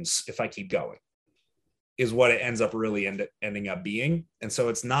limbs if I keep going, is what it ends up really ending up being. And so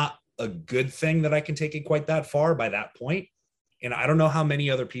it's not a good thing that I can take it quite that far by that point. And I don't know how many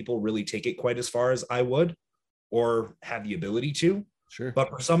other people really take it quite as far as I would or have the ability to. Sure. But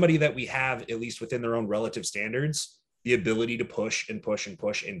for somebody that we have, at least within their own relative standards, the ability to push and push and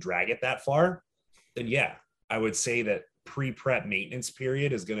push and drag it that far, then yeah, I would say that pre-prep maintenance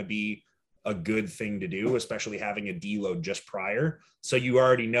period is going to be a good thing to do, especially having a deload just prior. So you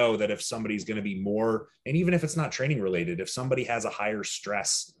already know that if somebody's going to be more, and even if it's not training related, if somebody has a higher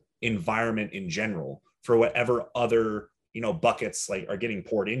stress environment in general for whatever other, buckets like are getting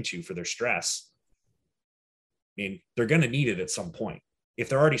poured into for their stress, I mean, they're going to need it at some point. If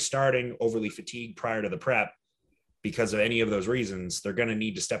they're already starting overly fatigued prior to the prep because of any of those reasons, they're going to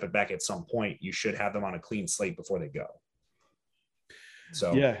need to step it back at some point. You should have them on a clean slate before they go.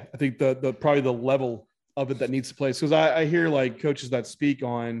 So yeah, I think the probably the level of it that needs to place, because I hear like coaches that speak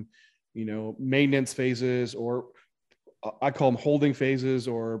on, maintenance phases, or I call them holding phases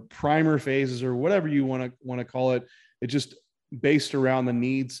or primer phases or whatever you want to call it. It's just based around the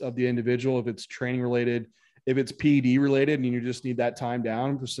needs of the individual. If it's training related, if it's PED related, and you just need that time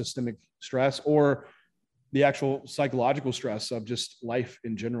down for systemic stress, or the actual psychological stress of just life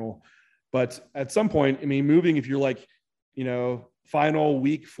in general. But at some point, I mean, moving, if you're like, final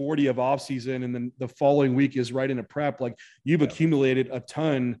week 40 of off season, and then the following week is right into prep, like you've accumulated a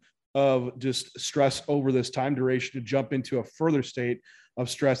ton of just stress over this time duration to jump into a further state of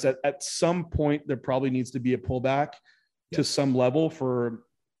stress. At some point, there probably needs to be a pullback to some level for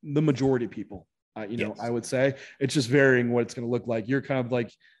the majority of people. I would say it's just varying what it's going to look like. You're kind of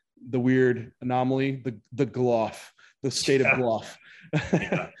like the weird anomaly, the GLOF, the state of GLOF.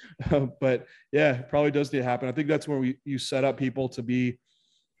 But yeah, it probably does need to happen. I think that's where you set up people to be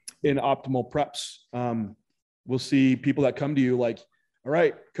in optimal preps. We'll see people that come to you like, all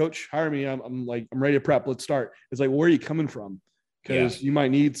right, coach, hire me. I'm ready to prep. Let's start. It's like, where are you coming from? Because you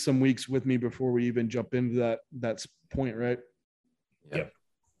might need some weeks with me before we even jump into that point, right? Yep.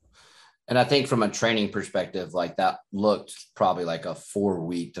 And I think from a training perspective, like that looked probably like a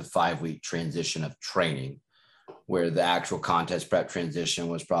 4-week to 5-week transition of training, where the actual contest prep transition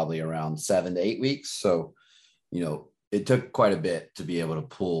was probably around 7 to 8 weeks. So, it took quite a bit to be able to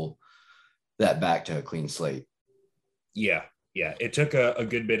pull that back to a clean slate. Yeah. It took a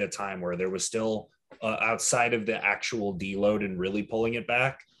good bit of time where there was still outside of the actual deload and really pulling it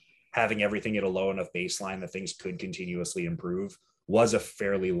back, having everything at a low enough baseline that things could continuously improve was a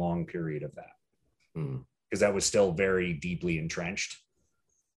fairly long period of that, because that was still very deeply entrenched.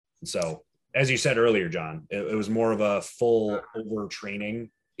 So as you said earlier, John, it was more of a full overtraining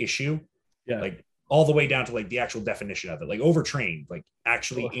issue. Yeah. Like all the way down to like the actual definition of it, like overtrained, like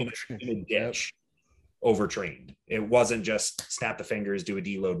actually in a ditch, overtrained. It wasn't just snap the fingers, do a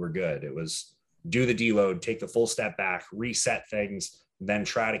deload, we're good. It was do the deload, take the full step back, reset things, then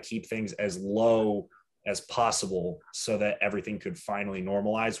try to keep things as low as possible so that everything could finally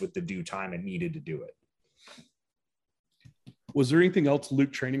normalize with the due time it needed to do it. Was there anything else,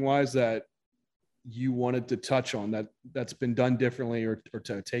 Luke, training wise, that you wanted to touch on that's been done differently or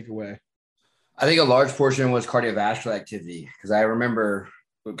to take away? I think a large portion was cardiovascular activity, because I remember,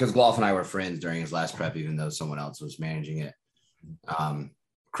 because GLOF and I were friends during his last prep, even though someone else was managing it.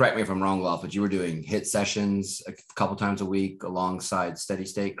 Correct me if I'm wrong, GLOF, but you were doing HIIT sessions a couple times a week alongside steady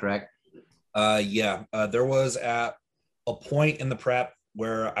state, correct? There was at a point in the prep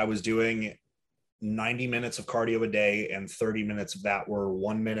where I was doing 90 minutes of cardio a day, and 30 minutes of that were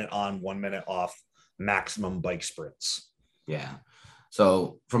 1 minute on, 1 minute off, maximum bike sprints. Yeah.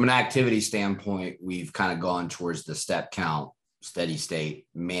 So from an activity standpoint, we've kind of gone towards the step count, steady state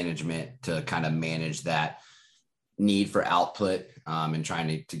management to kind of manage that need for output, and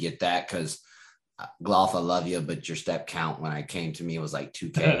trying to get that, because GLOF, I love you, but your step count when I came to me was like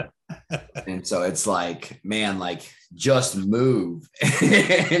 2K. And so it's like, man, like just move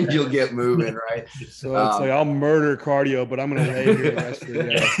and you'll get moving, right? So it's like, I'll murder cardio, but I'm going to lay here the rest of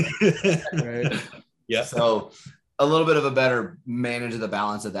the day. Right? Yeah. So a little bit of a better manage of the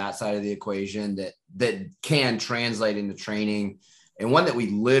balance of that side of the equation that can translate into training. And one that we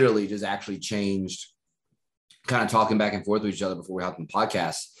literally just actually changed, kind of talking back and forth with each other before we hopped on the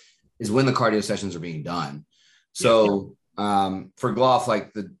podcast, is when the cardio sessions are being done. So for GLOF,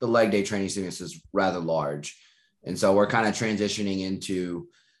 like the leg day training sequence is rather large. And so we're kind of transitioning into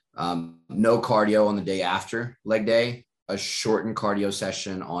no cardio on the day after leg day, a shortened cardio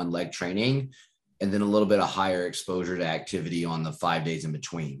session on leg training, and then a little bit of higher exposure to activity on the 5 days in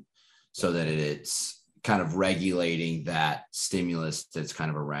between, so that it's kind of regulating that stimulus that's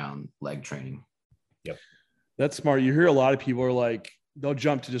kind of around leg training. Yep. That's smart. You hear a lot of people are like, they'll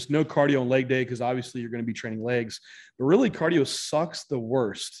jump to just no cardio on leg day because obviously you're going to be training legs. But really, cardio sucks the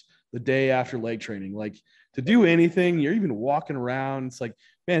worst the day after leg training. Like to do anything, you're even walking around. It's like,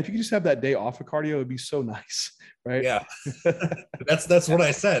 man, if you could just have that day off of cardio, it'd be so nice, right? Yeah, that's what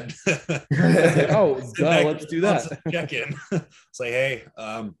I said. Oh, duh, let's do that. Check in. It's like, hey,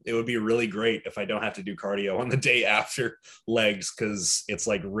 it would be really great if I don't have to do cardio on the day after legs because it's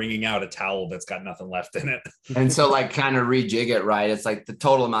like wringing out a towel that's got nothing left in it. And so, like, kind of rejig it, right? It's like the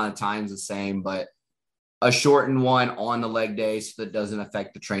total amount of time is the same, but a shortened one on the leg day so that it doesn't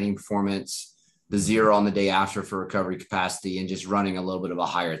affect the training performance, the 0 on the day after for recovery capacity, and just running a little bit of a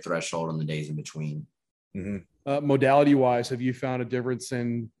higher threshold on the days in between. Mm-hmm. Modality wise, have you found a difference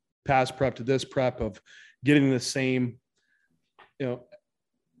in past prep to this prep of getting the same,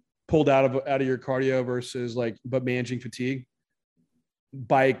 pulled out of your cardio versus but managing fatigue?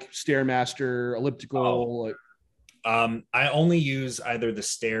 Bike, Stairmaster, elliptical. I only use either the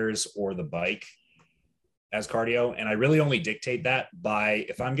stairs or the bike as cardio. And I really only dictate that by,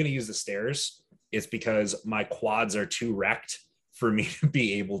 if I'm going to use the stairs, it's because my quads are too wrecked for me to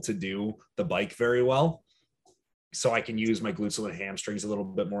be able to do the bike very well. So I can use my glutes and hamstrings a little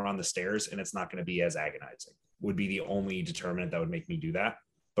bit more on the stairs, and it's not going to be as agonizing. Would be the only determinant that would make me do that.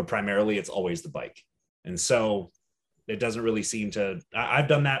 But primarily it's always the bike. And so it doesn't really seem to, I've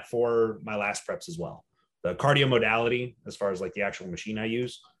done that for my last preps as well. The cardio modality, as far as like the actual machine I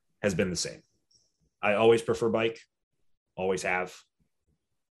use, has been the same. I always prefer bike, always have,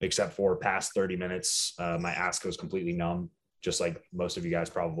 except for past 30 minutes. My ass goes completely numb, just like most of you guys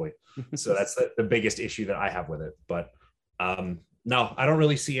probably. So that's the biggest issue that I have with it. But no, I don't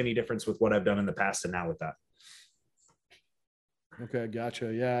really see any difference with what I've done in the past and now with that. Okay,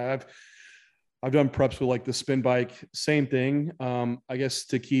 gotcha. Yeah, I've done preps with like the spin bike, same thing. I guess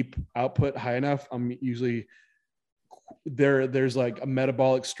to keep output high enough, I'm usually there's like a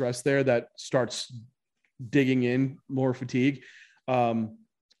metabolic stress there that starts digging in more fatigue.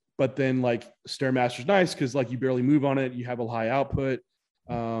 But then like Stairmaster's nice because like you barely move on it, you have a high output.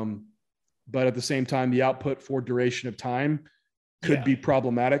 But at the same time, the output for duration of time could be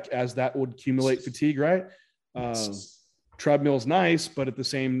problematic as that would accumulate fatigue, right? Treadmill is nice, but at the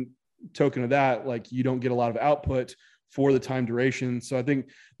same token of that, like you don't get a lot of output for the time duration. So I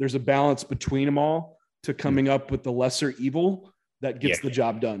think there's a balance between them all to coming up with the lesser evil that gets the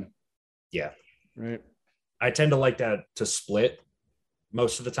job done. Yeah. Right. I tend to like that to split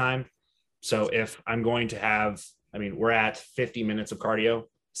most of the time. So if I'm going to have, we're at 50 minutes of cardio,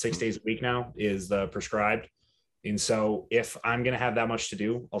 6 days a week now is the prescribed. And so if I'm going to have that much to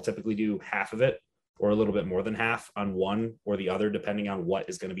do, I'll typically do half of it or a little bit more than half on one or the other, depending on what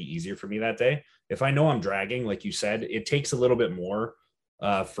is going to be easier for me that day. If I know I'm dragging, like you said, it takes a little bit more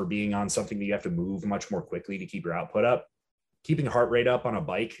for being on something that you have to move much more quickly to keep your output up. Keeping heart rate up on a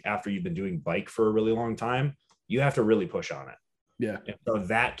bike after you've been doing bike for a really long time, you have to really push on it. Yeah. And so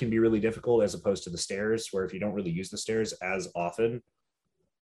that can be really difficult as opposed to the stairs, where if you don't really use the stairs as often,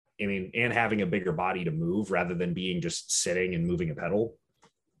 and having a bigger body to move rather than being just sitting and moving a pedal,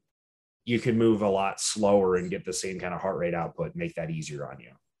 you can move a lot slower and get the same kind of heart rate output, make that easier on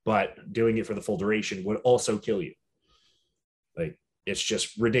you. But doing it for the full duration would also kill you. Like, it's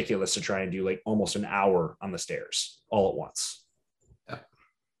just ridiculous to try and do like almost an hour on the stairs all at once.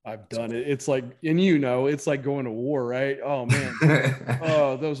 I've done it. It's like, and it's like going to war, right? Oh man.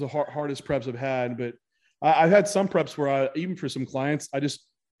 Those are the hardest preps I've had. But I've had some preps where even for some clients, I just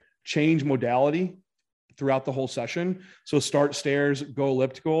change modality throughout the whole session. So start stairs, go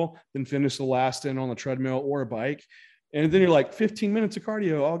elliptical, then finish the last in on the treadmill or a bike. And then you're like 15 minutes of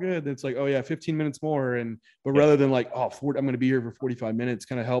cardio, all good. Then it's like, oh yeah, 15 minutes more. But rather than like, I'm going to be here for 45 minutes,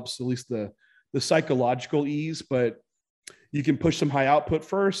 kind of helps at least the psychological ease. But you can push some high output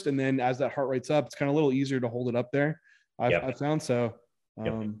first. And then as that heart rate's up, it's kind of a little easier to hold it up there. I've found. So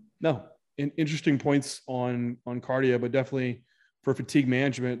interesting points on cardio, but definitely for fatigue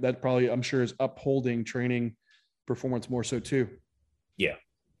management, that probably, I'm sure, is upholding training performance more so too. Yeah,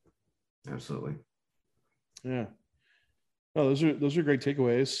 absolutely. Yeah. Oh, those are great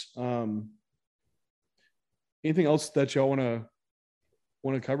takeaways. Anything else that y'all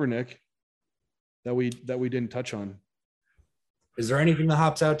want to cover, Nick, that we didn't touch on? Is there anything that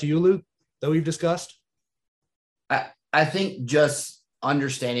hops out to you, Luke, that we've discussed? I think just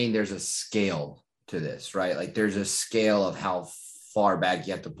understanding there's a scale to this, right? Like there's a scale of how far back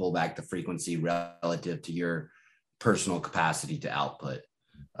you have to pull back the frequency relative to your personal capacity to output.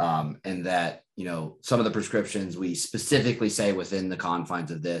 And that, some of the prescriptions we specifically say within the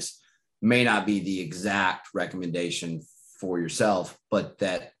confines of this may not be the exact recommendation for yourself, but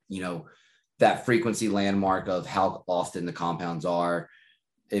that, that frequency landmark of how often the compounds are.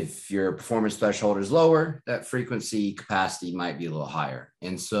 If your performance threshold is lower, that frequency capacity might be a little higher.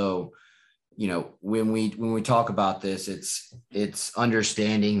 And so, you know, when we talk about this, it's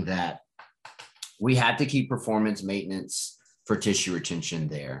understanding that we had to keep performance maintenance for tissue retention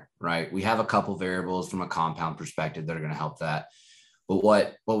there, right? We have a couple variables from a compound perspective that are going to help that. But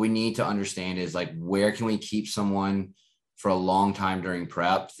what we need to understand is like, where can we keep someone for a long time during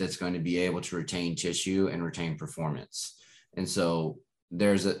prep that's going to be able to retain tissue and retain performance? And so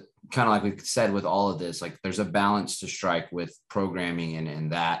there's a kind of, like we said with all of this, like there's a balance to strike with programming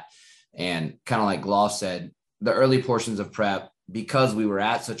and that. And kind of like Gloff said, the early portions of prep, because we were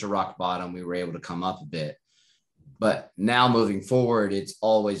at such a rock bottom, we were able to come up a bit. But now moving forward, it's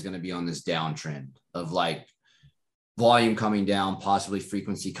always going to be on this downtrend of like volume coming down, possibly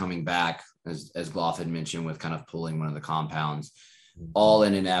frequency coming back, as Gloff had mentioned, with kind of pulling one of the compounds, all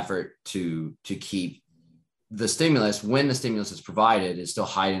in an effort to keep the stimulus, when the stimulus is provided, is still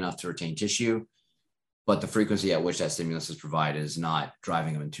high enough to retain tissue, but the frequency at which that stimulus is provided is not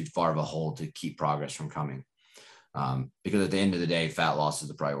driving them into too far of a hole to keep progress from coming. Because at the end of the day, fat loss is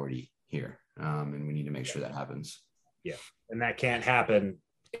the priority here. And we need to make sure that happens. Yeah. And that can't happen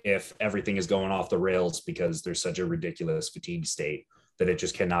if everything is going off the rails because there's such a ridiculous fatigue state that it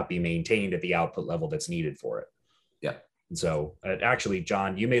just cannot be maintained at the output level that's needed for it. Yeah. And so actually,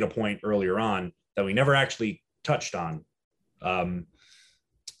 John, you made a point earlier on that we never actually touched on,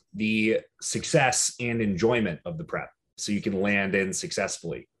 the success and enjoyment of the prep. So you can land in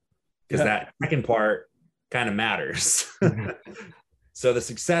successfully, because that second part kind of matters. So the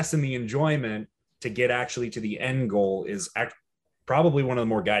success and the enjoyment to get actually to the end goal is probably one of the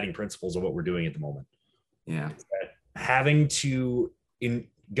more guiding principles of what we're doing at the moment. Yeah. Having to, in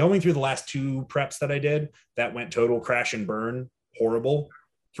going through the last 2 preps that I did, that went total crash and burn, horrible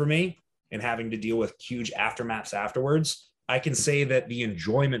for me, and having to deal with huge aftermaths afterwards, I can say that the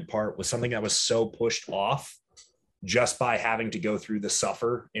enjoyment part was something that was so pushed off just by having to go through the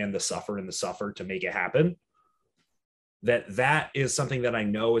suffer and the suffer and the suffer to make it happen. That is something that I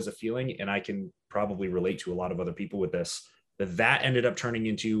know is a feeling, and I can probably relate to a lot of other people with this, that ended up turning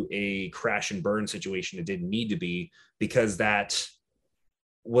into a crash and burn situation. It didn't need to be, because that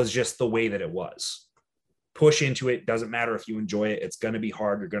was just the way that it was. Push into it. Doesn't matter if you enjoy it. It's going to be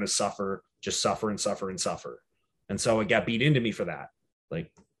hard. You're going to suffer, just suffer and suffer and suffer. And so it got beat into me for that.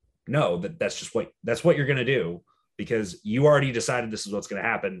 Like, no, that's what you're going to do, because you already decided this is what's going to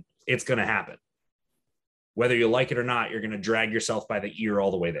happen. It's going to happen. Whether you like it or not, you're going to drag yourself by the ear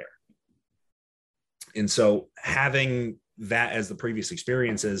all the way there. And so having that as the previous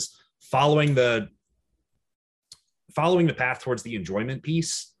experiences, following the path towards the enjoyment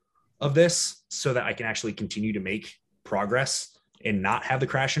piece of this, so that I can actually continue to make progress and not have the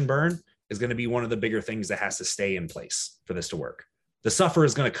crash and burn, is going to be one of the bigger things that has to stay in place for this to work. The suffer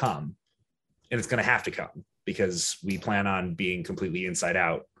is going to come, and it's going to have to come, because we plan on being completely inside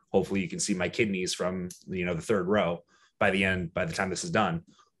out. Hopefully you can see my kidneys from, the 3rd row by the time this is done.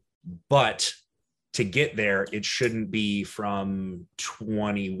 But to get there, it shouldn't be from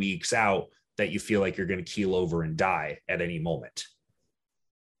 20 weeks out that you feel like you're going to keel over and die at any moment.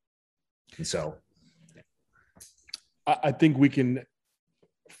 And so I think we can,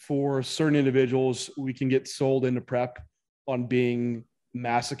 for certain individuals, we can get sold into prep on being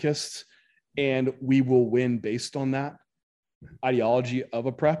masochists, and we will win based on that ideology of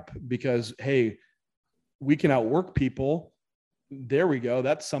a prep, because, hey, we can outwork people. There we go.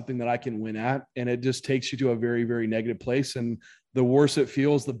 That's something that I can win at. And it just takes you to a very, very negative place. And the worse it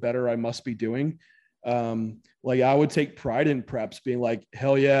feels, the better I must be doing. Like, I would take pride in preps being like,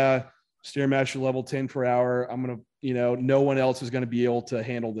 hell yeah, Stairmaster level 10 per hour. I'm going to, no one else is going to be able to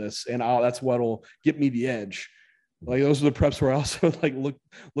handle this. And that's what'll get me the edge. Like, those are the preps where I also like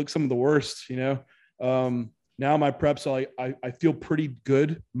look some of the worst, now my preps, I feel pretty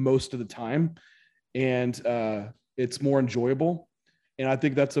good most of the time, and it's more enjoyable. And I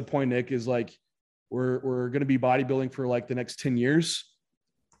think that's the point, Nick, is like, we're going to be bodybuilding for like the next 10 years.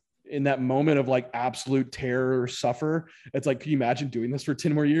 In that moment of like absolute terror or suffer, it's like, can you imagine doing this for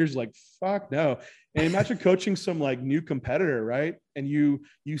 10 more years? Like, fuck no. And imagine coaching some like new competitor, right? And you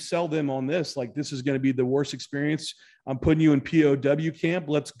sell them on this, like, this is going to be the worst experience. I'm putting you in POW camp.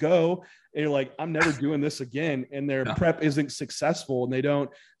 Let's go. And you're like, I'm never doing this again. And their prep isn't successful, and they don't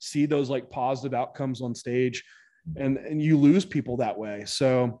see those like positive outcomes on stage, and you lose people that way.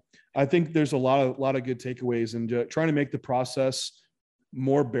 So I think there's a lot of good takeaways, and trying to make the process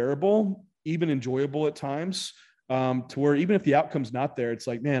more bearable, even enjoyable at times, to where even if the outcome's not there, it's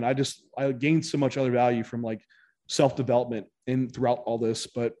like, man, I gained so much other value from like self-development throughout all this.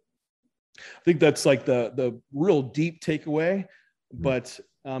 But I think that's like the real deep takeaway. But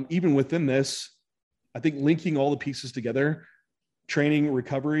even within this, I think linking all the pieces together, training,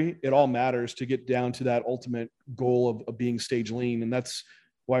 recovery, it all matters to get down to that ultimate goal of being stage lean. And that's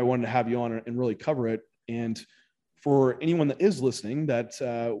why I wanted to have you on and really cover it. And for anyone that is listening, that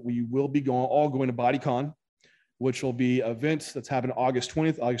we will be going to BodyCon, which will be an event that's happening August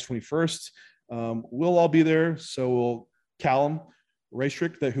 20th, August 21st. We'll all be there. So will Callum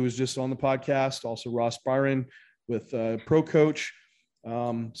Raystrick, who was just on the podcast, also Ross Byron with Pro Coach.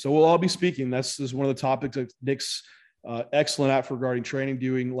 So we'll all be speaking. This is one of the topics that Nick's excellent at regarding training,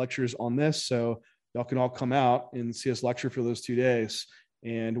 doing lectures on this. So y'all can all come out and see us lecture for those 2 days.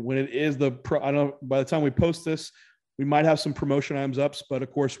 And when it is I know by the time we post this, we might have some promotion items up, but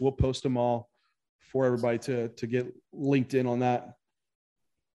of course we'll post them all for everybody to get linked in on that.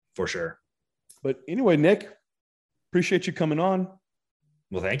 For sure. But anyway, Nick, appreciate you coming on.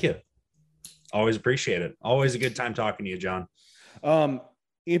 Well, thank you. Always appreciate it. Always a good time talking to you, John.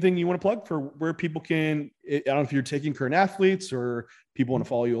 Anything you want to plug for where people can, I don't know if you're taking current athletes or people want to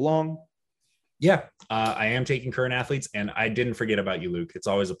follow you along? Yeah, I am taking current athletes, and I didn't forget about you, Luke. It's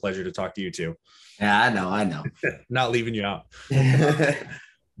always a pleasure to talk to you too. Yeah, I know. Not leaving you out.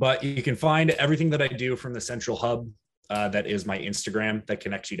 But you can find everything that I do from the central hub. That is my Instagram that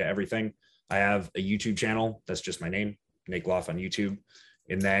connects you to everything. I have a YouTube channel. That's just my name, Nick Gloff on YouTube.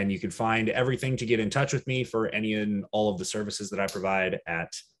 And then you can find everything to get in touch with me for any and all of the services that I provide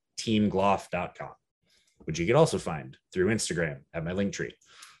at teamgloff.com, which you can also find through Instagram at my link tree.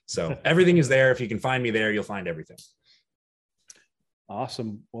 So everything is there. If you can find me there, you'll find everything.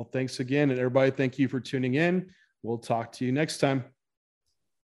 Awesome. Well, thanks again. And everybody, thank you for tuning in. We'll talk to you next time.